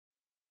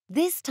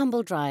This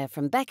tumble dryer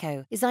from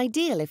Beko is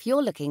ideal if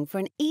you're looking for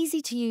an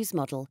easy-to-use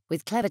model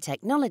with clever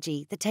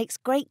technology that takes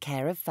great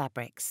care of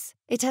fabrics.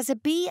 It has a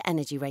B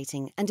energy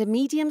rating and a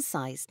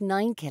medium-sized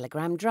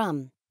 9-kilogram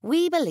drum.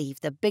 We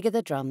believe the bigger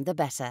the drum, the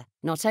better,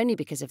 not only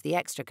because of the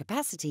extra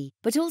capacity,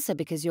 but also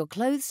because your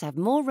clothes have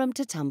more room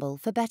to tumble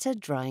for better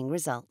drying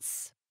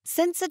results.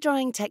 Sensor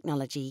drying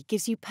technology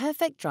gives you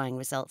perfect drying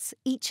results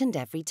each and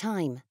every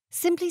time.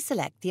 Simply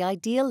select the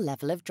ideal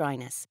level of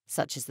dryness,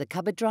 such as the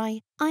cupboard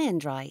dry, iron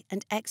dry,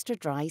 and extra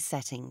dry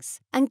settings.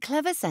 And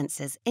clever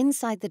sensors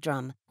inside the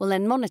drum will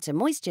then monitor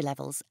moisture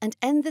levels and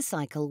end the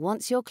cycle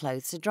once your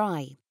clothes are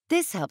dry.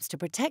 This helps to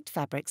protect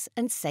fabrics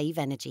and save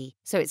energy,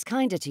 so it's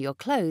kinder to your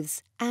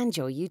clothes and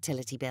your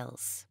utility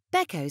bills.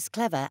 Beko's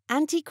clever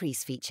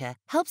Anti-Crease feature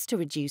helps to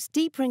reduce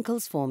deep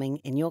wrinkles forming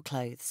in your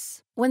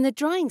clothes. When the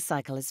drying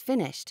cycle is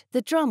finished,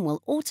 the drum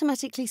will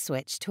automatically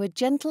switch to a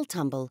gentle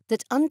tumble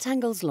that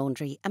untangles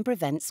laundry and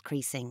prevents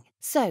creasing.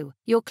 So,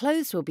 your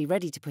clothes will be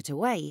ready to put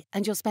away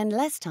and you'll spend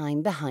less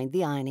time behind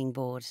the ironing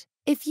board.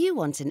 If you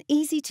want an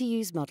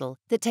easy-to-use model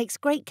that takes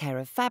great care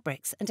of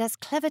fabrics and has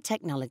clever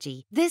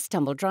technology, this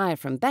tumble dryer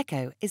from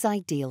Beko is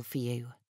ideal for you.